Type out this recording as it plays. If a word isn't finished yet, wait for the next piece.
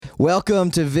Welcome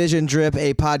to Vision Drip,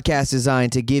 a podcast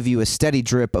designed to give you a steady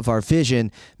drip of our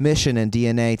vision, mission, and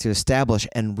DNA to establish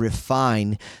and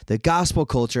refine the gospel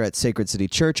culture at Sacred City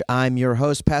Church. I'm your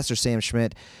host, Pastor Sam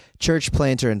Schmidt, church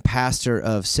planter and pastor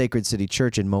of Sacred City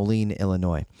Church in Moline,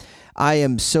 Illinois. I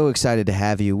am so excited to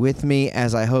have you with me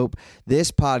as I hope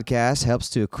this podcast helps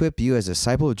to equip you as a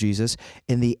disciple of Jesus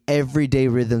in the everyday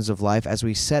rhythms of life as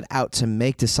we set out to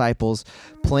make disciples,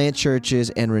 plant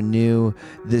churches, and renew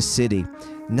the city.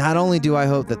 Not only do I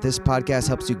hope that this podcast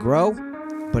helps you grow,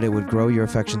 but it would grow your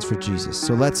affections for Jesus.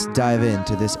 So let's dive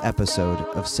into this episode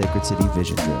of Sacred City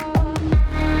Vision Drip.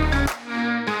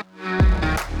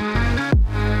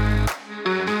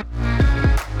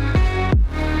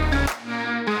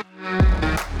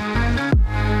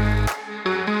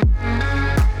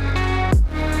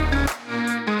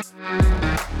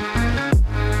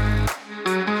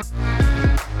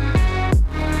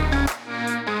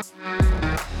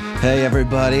 Hey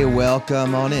everybody,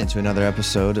 welcome on in to another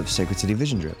episode of Sacred City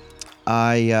Vision Drip.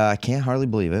 I can't hardly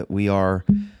believe it. We are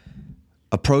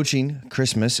approaching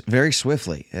Christmas very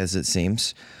swiftly, as it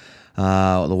seems.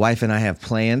 The wife and I have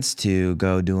plans to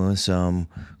go doing some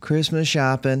Christmas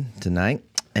shopping tonight,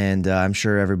 and I'm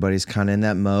sure everybody's kind of in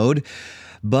that mode.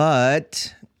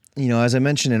 But, you know, as I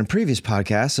mentioned in a previous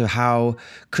podcast, of how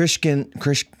Christians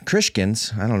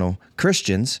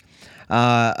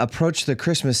approach the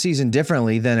Christmas season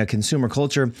differently than a consumer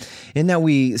culture in that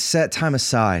we set time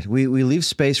aside. We leave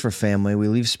space for family. We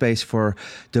leave space for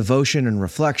devotion and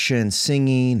reflection,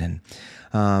 singing and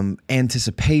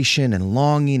anticipation and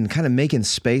longing, and kind of making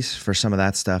space for some of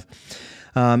that stuff.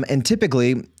 And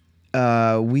typically,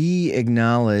 we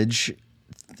acknowledge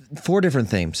four different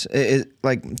themes,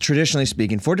 like traditionally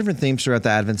speaking, four different themes throughout the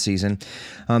Advent season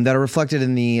that are reflected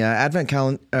in the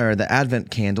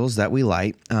Advent candles that we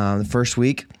light. The first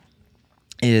week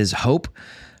is hope.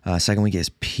 Second week is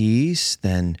peace,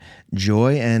 then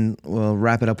joy, and we'll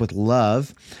wrap it up with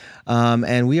love.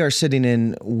 And we are sitting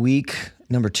in week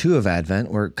number 2 of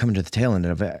Advent. We're coming to the tail end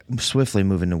of it, swiftly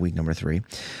moving to week number 3.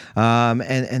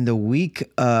 And the week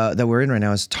that we're in right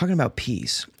now is talking about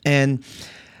peace. And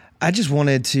I just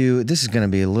wanted to, this is going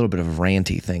to be a little bit of a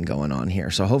ranty thing going on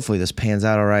here. So hopefully this pans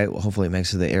out all right. Hopefully it makes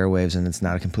it to the airwaves and it's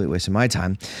not a complete waste of my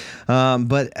time.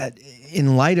 But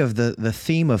in light of the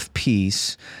theme of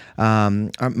peace, my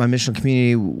missional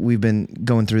community, we've been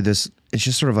going through this. It's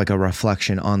just sort of like a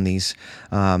reflection on these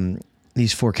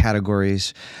 4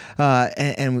 categories.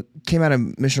 And we came out of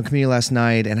missional community last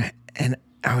night and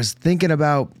I was thinking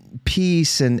about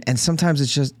peace, and sometimes it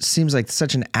just seems like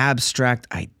such an abstract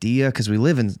idea because we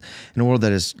live in a world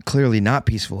that is clearly not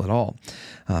peaceful at all.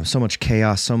 So much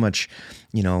chaos, so much,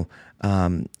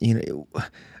 and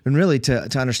really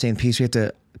to understand peace, we have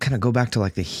to kind of go back to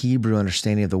like the Hebrew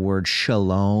understanding of the word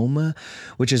shalom,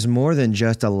 which is more than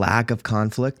just a lack of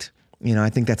conflict.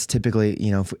 I think that's typically,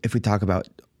 if we talk about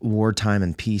wartime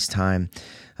and peacetime,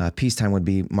 peacetime would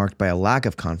be marked by a lack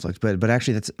of conflict, but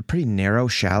actually that's a pretty narrow,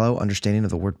 shallow understanding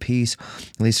of the word peace,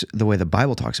 at least the way the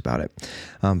Bible talks about it.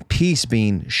 Peace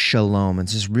being shalom.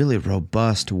 It's this really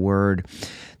robust word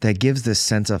that gives this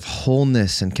sense of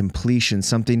wholeness and completion,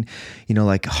 something,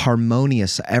 like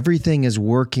harmonious. Everything is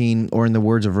working, or in the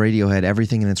words of Radiohead,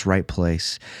 everything in its right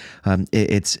place.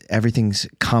 Everything's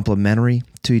complementary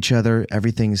to each other.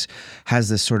 Everything's has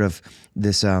this sort of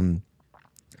this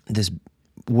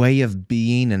way of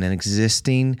being and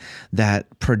existing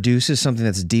that produces something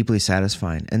that's deeply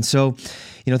satisfying. And so,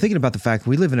 thinking about the fact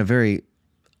we live in a very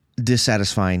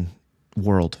dissatisfying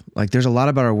world. Like there's a lot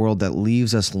about our world that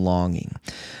leaves us longing.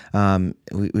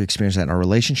 We experience that in our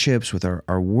relationships, with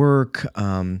our work,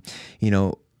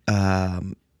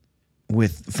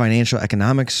 with financial,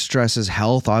 economic stresses,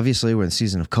 health. Obviously, we're in the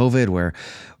season of COVID where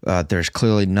there's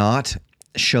clearly not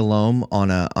shalom on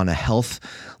a health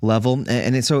level,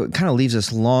 and so it kind of leaves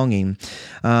us longing.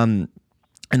 And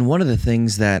one of the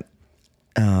things that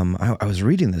I was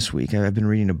reading this week, I've been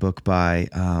reading a book by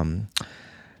Edwin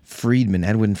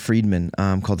Friedman,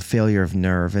 called The Failure of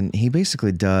Nerve, and he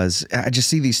basically does. I just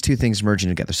see these two things merging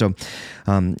together. So,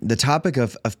 the topic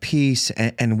of peace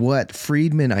and what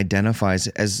Friedman identifies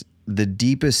as the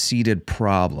deepest seated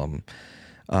problem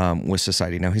with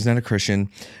society. Now, he's not a Christian,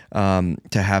 to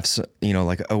have,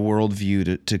 like a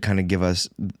worldview to kind of give us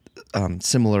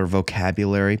similar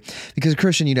vocabulary. Because a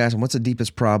Christian, you'd ask him, what's the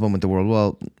deepest problem with the world?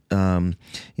 Well,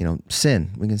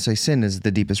 sin. We can say sin is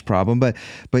the deepest problem, but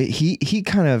he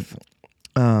kind of,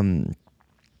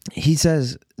 he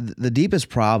says the deepest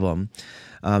problem,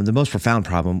 the most profound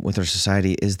problem with our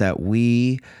society is that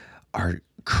we are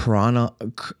chronically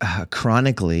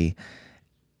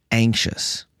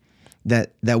anxious.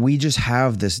 that we just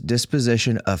have this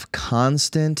disposition of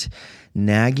constant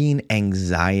nagging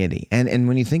anxiety. And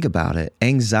when you think about it,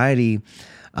 anxiety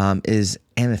is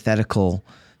antithetical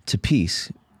to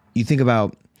peace. You think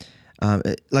about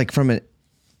like from a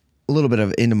little bit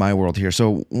of into my world here.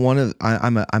 So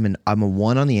I'm a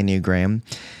 1 on the Enneagram,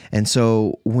 and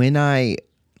so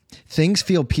things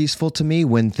feel peaceful to me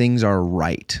when things are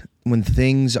right, when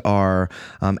things are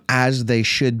as they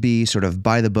should be, sort of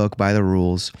by the book, by the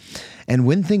rules. And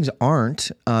when things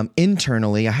aren't,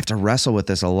 internally, I have to wrestle with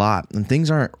this a lot. When things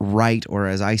aren't right, or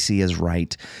as I see as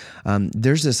right,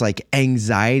 there's this like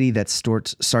anxiety that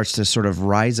starts to sort of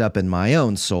rise up in my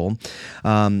own soul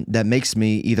that makes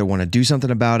me either want to do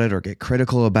something about it or get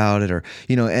critical about it, or,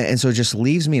 and so it just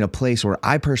leaves me in a place where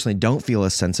I personally don't feel a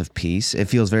sense of peace. It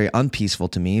feels very unpeaceful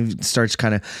to me. It starts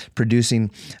kind of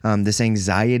producing this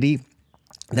anxiety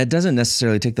that doesn't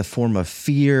necessarily take the form of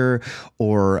fear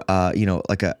or,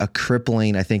 like a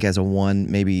crippling. I think as a 1,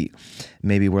 maybe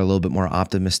we're a little bit more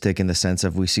optimistic in the sense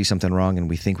of we see something wrong and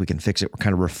we think we can fix it. We're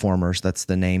kind of reformers. That's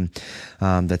the name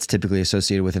that's typically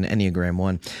associated with an Enneagram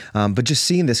 1. But just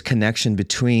seeing this connection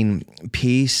between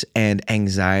peace and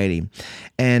anxiety.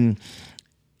 And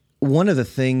one of the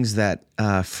things that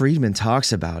Friedman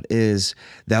talks about is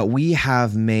that we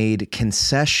have made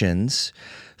concessions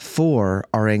for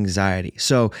our anxiety.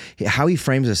 So how he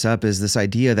frames this up is this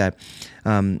idea that,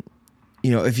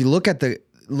 if you look at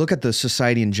the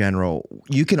society in general,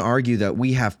 you can argue that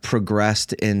we have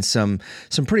progressed in some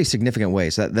pretty significant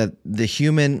ways, that the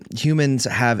humans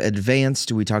have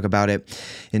advanced. We talk about it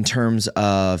in terms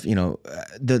of,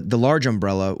 the large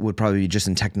umbrella would probably be just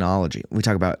in technology. We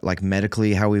talk about like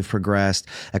medically, how we've progressed,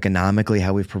 economically,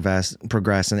 how we've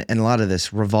progressed. And a lot of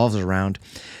this revolves around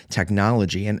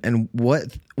technology. And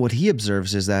what he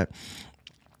observes is that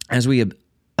as we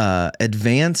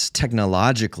advance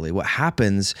technologically, what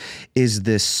happens is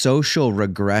this social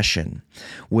regression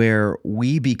where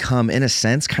we become, in a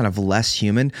sense, kind of less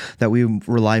human, that we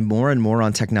rely more and more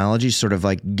on technology to sort of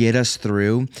like get us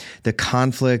through the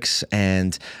conflicts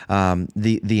and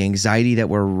the anxiety that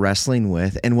we're wrestling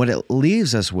with. And what it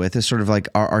leaves us with is sort of like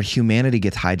our humanity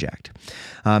gets hijacked.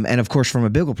 And of course, from a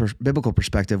biblical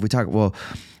perspective, we talk, well,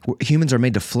 humans are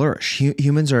made to flourish.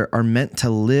 Humans are meant to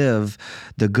live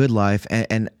the good life,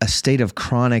 and a state of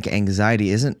chronic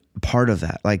anxiety isn't part of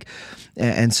that.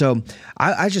 And so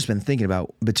I've just been thinking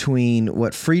about between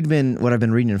what I've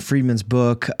been reading in Friedman's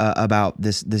book about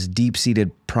this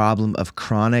deep-seated problem of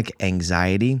chronic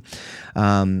anxiety,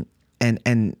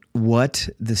 and what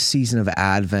the season of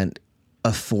Advent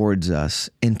affords us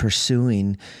in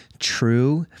pursuing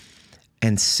true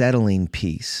and settling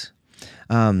peace.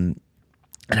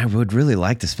 And I would really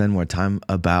like to spend more time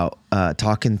about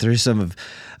talking through some of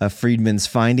Friedman's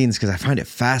findings, because I find it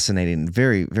fascinating,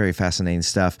 very, very fascinating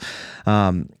stuff.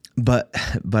 But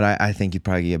I think you'd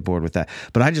probably get bored with that.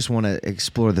 But I just want to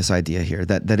explore this idea here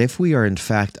that if we are in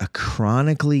fact a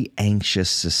chronically anxious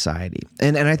society,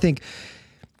 and I think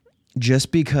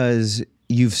just because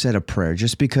you've said a prayer,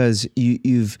 just because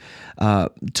you've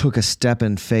took a step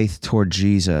in faith toward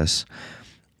Jesus,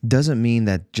 doesn't mean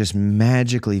that just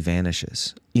magically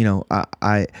vanishes.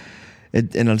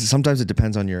 And sometimes it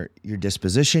depends on your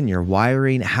disposition, your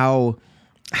wiring,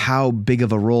 how big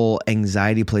of a role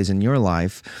anxiety plays in your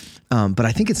life. But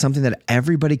I think it's something that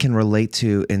everybody can relate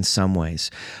to in some ways,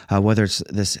 whether it's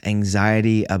this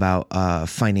anxiety about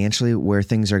financially where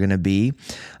things are going to be,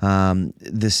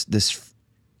 this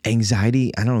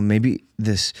anxiety, I don't know, maybe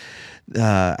this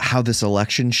how this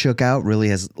election shook out really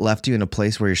has left you in a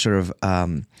place where you're sort of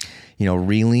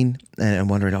reeling and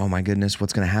wondering, oh my goodness,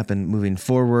 what's going to happen moving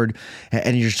forward?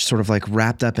 And you're sort of like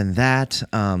wrapped up in that.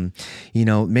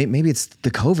 Maybe it's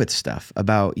the COVID stuff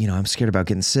about, I'm scared about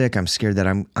getting sick. I'm scared that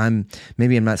I'm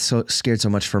not so scared so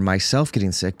much for myself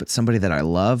getting sick, but somebody that I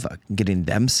love, getting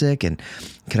them sick. And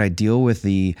could I deal with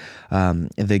the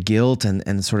guilt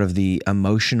and sort of the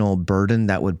emotional burden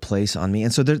that would place on me?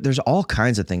 And so there's all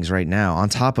kinds of things right now on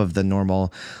top of the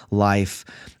normal life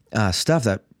stuff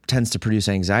that tends to produce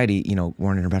anxiety,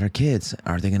 worrying about our kids.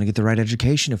 Are they going to get the right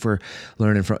education if we're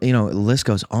learning from, the list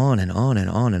goes on and on and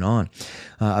on and on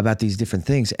about these different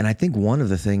things. And I think one of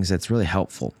the things that's really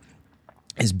helpful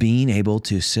is being able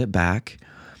to sit back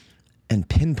and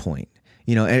pinpoint.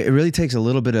 It really takes a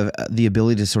little bit of the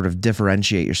ability to sort of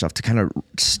differentiate yourself, to kind of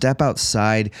step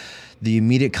outside the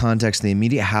immediate context, the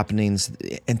immediate happenings,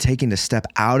 and taking a step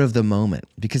out of the moment.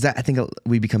 Because I think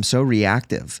we become so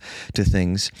reactive to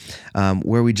things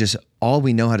where all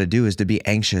we know how to do is to be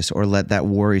anxious or let that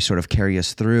worry sort of carry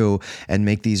us through and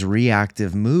make these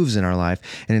reactive moves in our life.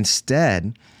 And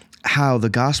instead, how the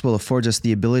gospel affords us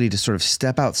the ability to sort of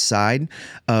step outside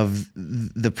of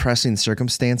the pressing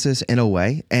circumstances in a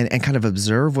way and kind of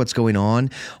observe what's going on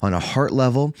a heart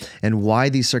level and why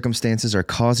these circumstances are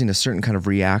causing a certain kind of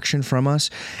reaction from us,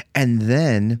 and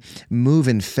then move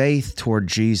in faith toward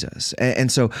Jesus.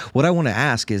 And so what I want to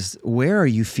ask is, where are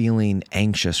you feeling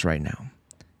anxious right now?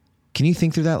 Can you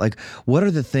think through that? Like, what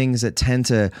are the things that tend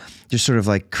to just sort of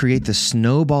like create the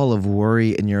snowball of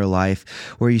worry in your life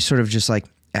where you sort of just like,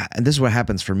 and this is what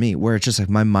happens for me, where it's just like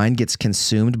my mind gets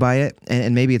consumed by it.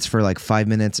 And maybe it's for like 5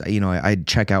 minutes, I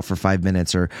check out for 5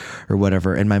 minutes or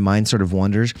whatever, and my mind sort of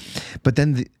wanders. But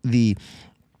then the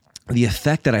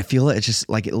effect that I feel, it's just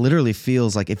like, it literally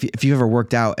feels like if you ever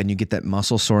worked out and you get that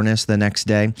muscle soreness the next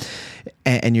day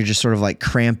and you're just sort of like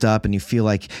cramped up, and you feel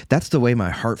like that's the way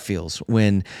my heart feels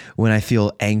when I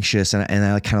feel anxious and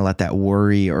I kind of let that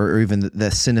worry or even the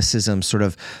cynicism sort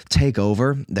of take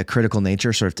over, the critical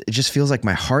nature it just feels like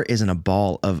my heart is in a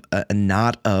ball of a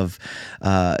knot of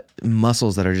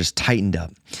muscles that are just tightened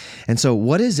up. And so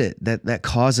what is it that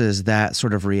causes that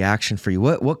sort of reaction for you?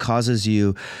 What causes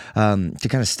you to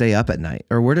kind of stay up at night?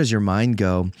 Or where does your mind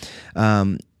go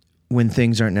when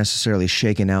things aren't necessarily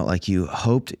shaken out like you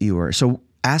hoped you were? So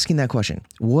asking that question,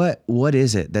 what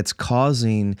is it that's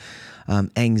causing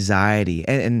anxiety?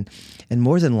 And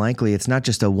more than likely, it's not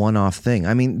just a one-off thing.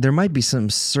 I mean, there might be some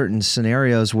certain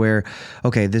scenarios where,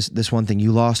 okay, this one thing,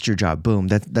 you lost your job, boom,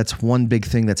 that's one big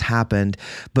thing that's happened,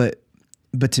 but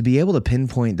to be able to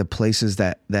pinpoint the places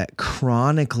that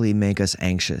chronically make us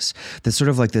anxious, that's sort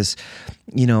of like this,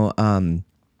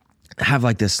 have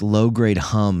like this low-grade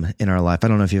hum in our life. I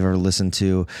don't know if you've ever listened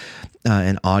to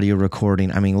an audio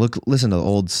recording. I mean, listen to the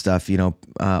old stuff,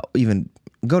 even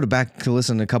go back to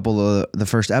listen to a couple of the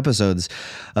first episodes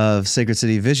of Sacred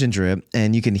City Vision Drip,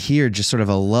 and you can hear just sort of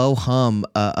a low hum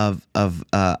of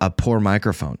a poor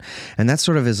microphone. And that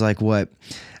sort of is like what,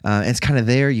 it's kind of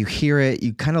there, you hear it,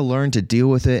 you kind of learn to deal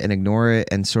with it and ignore it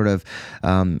and sort of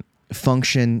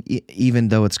function even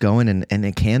though it's going, and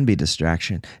it can be a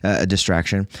distraction.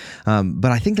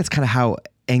 But I think that's kind of how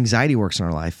anxiety works in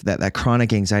our life, that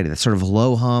chronic anxiety, that sort of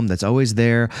low hum that's always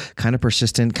there, kind of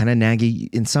persistent, kind of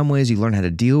naggy. In some ways you learn how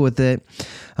to deal with it,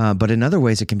 but in other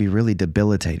ways it can be really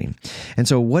debilitating. And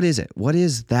so what is it? What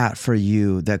is that for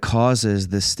you that causes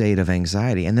this state of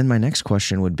anxiety? And then my next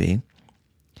question would be,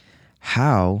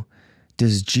 how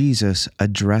does Jesus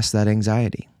address that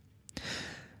anxiety?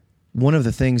 One of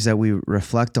the things that we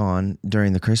reflect on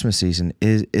during the Christmas season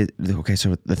is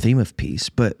so the theme of peace,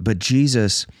 but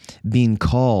Jesus being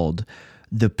called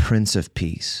the Prince of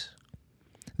Peace.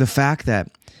 The fact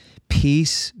that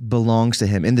peace belongs to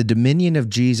him. In the dominion of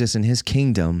Jesus and his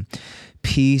kingdom,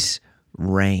 peace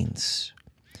reigns.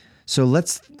 So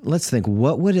let's think,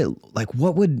 what would it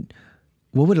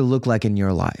look like in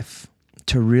your life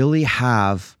to really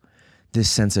have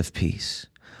this sense of peace?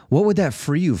 What would that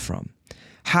free you from?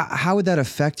 How would that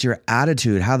affect your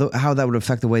attitude? How that would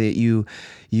affect the way that you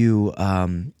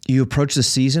approach the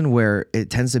season, where it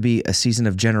tends to be a season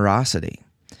of generosity?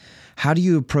 How do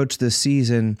you approach this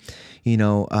season,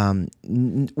 underneath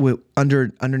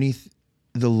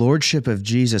the lordship of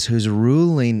Jesus, who's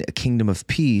ruling a kingdom of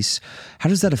peace? How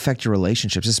does that affect your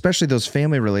relationships, especially those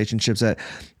family relationships that,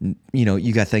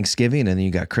 you got Thanksgiving and then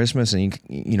you got Christmas, and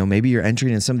maybe you're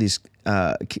entering in some of these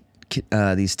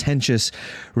tenuous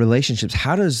relationships.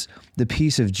 How does the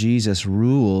peace of Jesus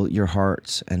rule your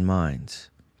hearts and minds?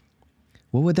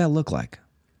 What would that look like?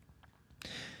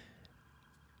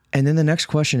 And then the next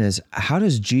question is, how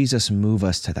does Jesus move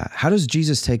us to that? How does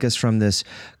Jesus take us from this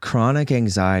chronic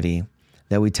anxiety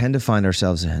that we tend to find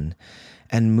ourselves in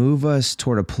and move us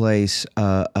toward a place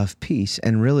of peace?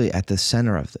 And really at the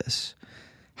center of this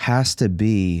has to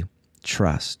be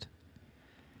trust.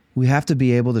 We have to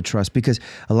be able to trust, because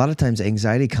a lot of times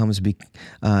anxiety comes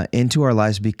into our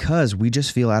lives because we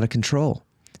just feel out of control.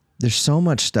 There's so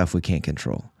much stuff we can't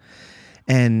control.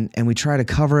 And we try to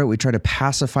cover it. We try to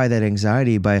pacify that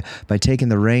anxiety by taking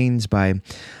the reins, by,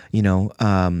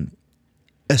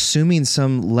 assuming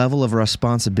some level of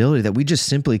responsibility that we just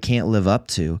simply can't live up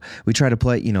to. We try to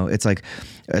play, it's like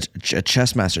a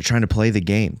chess master trying to play the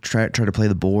game, try to play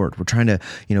the board. We're trying to,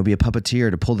 be a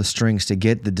puppeteer to pull the strings to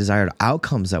get the desired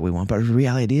outcomes that we want. But the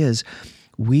reality is,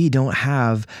 we don't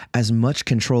have as much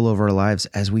control over our lives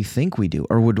as we think we do,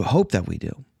 or would hope that we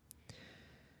do.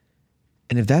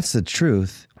 And if that's the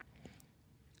truth,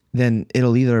 then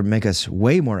it'll either make us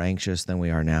way more anxious than we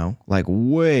are now, like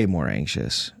way more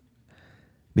anxious,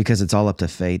 because it's all up to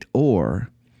fate, or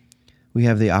we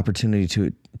have the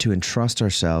opportunity to entrust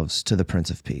ourselves to the Prince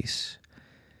of Peace,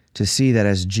 to see that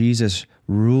as Jesus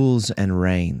rules and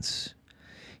reigns,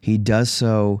 He does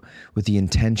so with the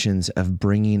intentions of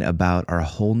bringing about our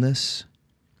wholeness,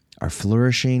 our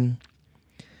flourishing,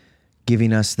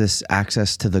 giving us this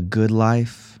access to the good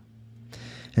life.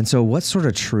 And so what sort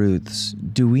of truths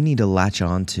do we need to latch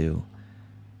onto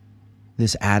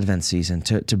this Advent season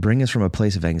to bring us from a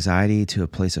place of anxiety to a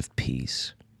place of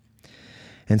peace?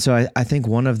 And so I think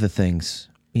one of the things,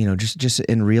 just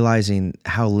in realizing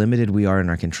how limited we are in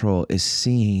our control, is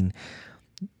seeing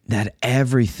that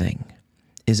everything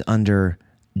is under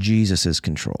Jesus's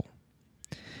control.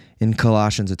 In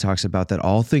Colossians, it talks about that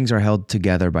all things are held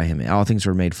together by him. All things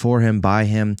were made for him, by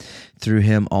him, through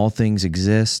him, all things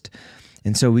exist.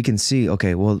 And so we can see,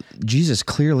 okay, well, Jesus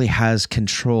clearly has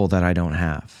control that I don't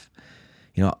have.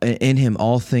 In him,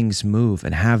 all things move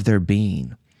and have their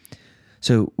being.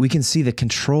 So we can see the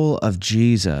control of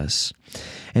Jesus.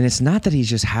 And it's not that he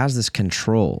just has this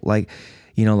control, like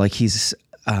he's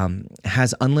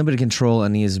has unlimited control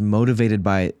and he is motivated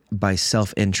by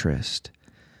self-interest.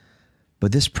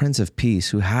 But this Prince of Peace,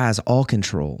 who has all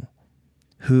control,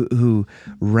 who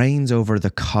reigns over the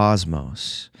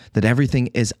cosmos, that everything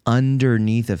is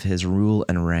underneath of his rule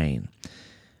and reign,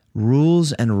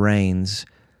 rules and reigns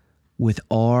with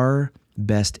our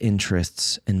best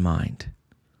interests in mind.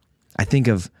 I think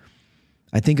of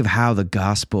how the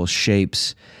gospel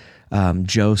shapes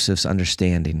Joseph's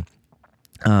understanding.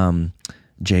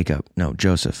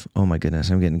 Joseph. Oh my goodness,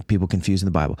 I'm getting people confused in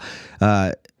the Bible.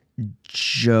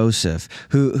 Joseph,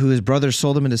 who his brothers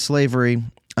sold him into slavery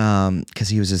because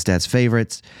he was his dad's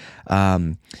favorites.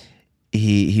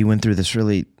 He went through this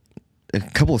a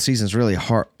couple of seasons really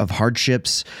of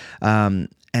hardships, and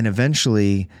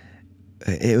eventually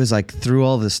it was like through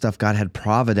all this stuff, God had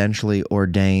providentially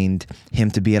ordained him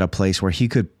to be at a place where he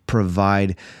could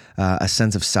provide a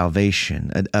sense of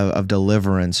salvation, of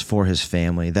deliverance for his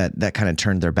family that kind of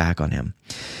turned their back on him.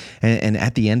 And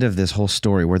at the end of this whole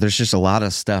story, where there's just a lot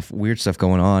of weird stuff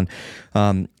going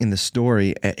on in the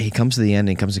story, he comes to the end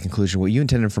and comes to the conclusion: what you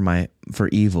intended for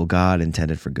evil, God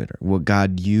intended for good, or what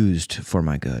God used for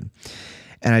my good.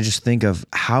 And I just think of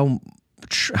how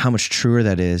much truer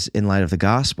that is in light of the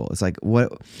gospel. It's like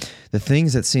what the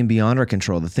things that seem beyond our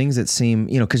control, the things that seem,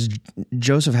 because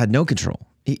Joseph had no control.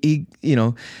 He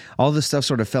all this stuff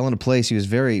sort of fell into place. He was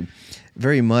very,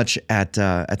 very much at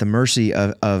the mercy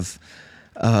of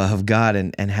God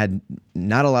and had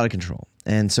not a lot of control.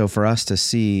 And so for us to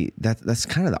see that's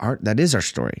kind of the art, that is our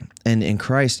story. And in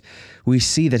Christ, we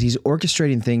see that he's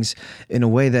orchestrating things in a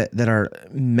way that are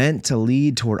meant to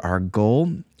lead toward our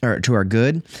goal, or to our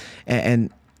good.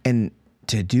 And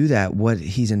to do that, what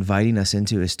he's inviting us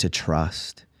into is to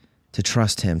trust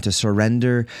him, to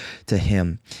surrender to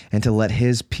him, and to let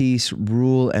his peace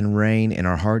rule and reign in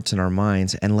our hearts and our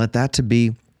minds, and let that to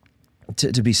be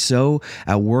so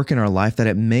at work in our life that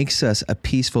it makes us a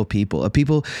peaceful people, a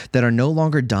people that are no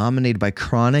longer dominated by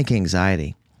chronic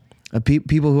anxiety,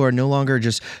 people who are no longer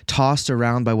just tossed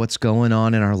around by what's going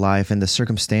on in our life and the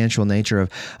circumstantial nature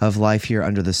of life here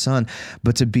under the sun,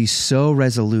 but to be so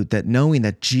resolute that knowing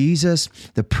that Jesus,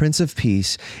 the Prince of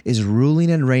Peace, is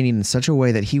ruling and reigning in such a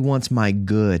way that he wants my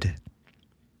good,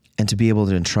 and to be able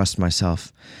to entrust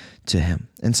myself to him.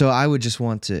 And so I would just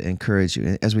want to encourage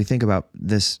you, as we think about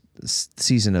this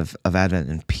season of Advent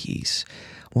and peace,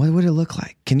 what would it look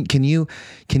like? Can you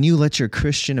let your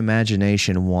Christian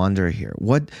imagination wander here?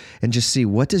 And just see,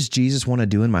 what does Jesus want to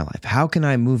do in my life? How can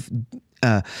I move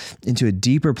into a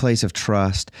deeper place of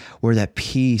trust where that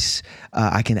peace,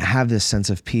 I can have this sense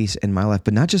of peace in my life,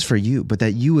 but not just for you, but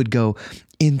that you would go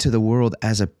into the world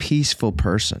as a peaceful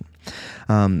person.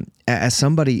 As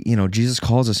somebody, Jesus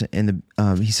calls us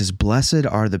he says, blessed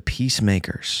are the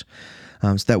peacemakers.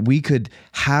 So that we could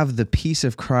have the peace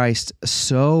of Christ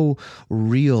so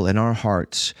real in our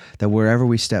hearts that wherever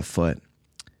we step foot,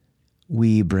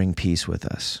 we bring peace with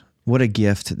us. What a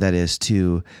gift that is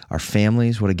to our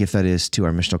families. What a gift that is to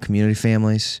our missional community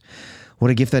families.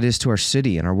 What a gift that is to our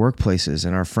city and our workplaces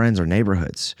and our friends, our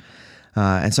neighborhoods.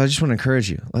 And so I just want to encourage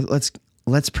you.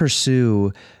 Let's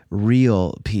pursue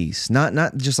real peace,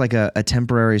 not just like a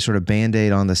temporary sort of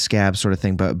Band-Aid on the scab sort of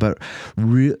thing, but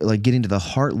like getting to the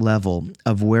heart level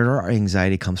of where our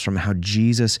anxiety comes from, how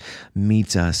Jesus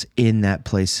meets us in that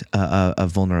place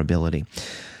of vulnerability.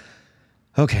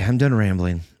 Okay, I'm done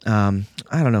rambling. I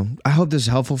don't know. I hope this is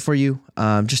helpful for you,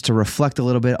 just to reflect a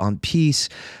little bit on peace,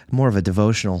 more of a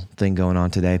devotional thing going on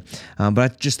today. But I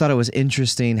just thought it was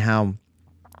interesting how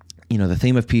the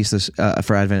theme of peace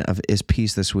for Advent is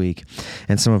peace this week,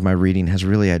 and some of my reading has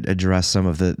really addressed some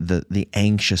of the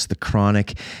anxious, the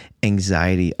chronic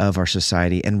anxiety of our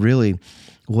society, and really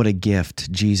what a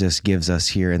gift Jesus gives us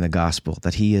here in the gospel,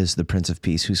 that he is the Prince of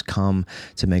Peace who's come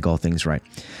to make all things right.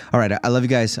 All right, I love you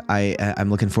guys. I'm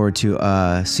looking forward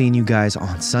to seeing you guys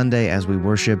on Sunday as we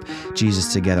worship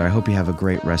Jesus together. I hope you have a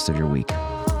great rest of your week.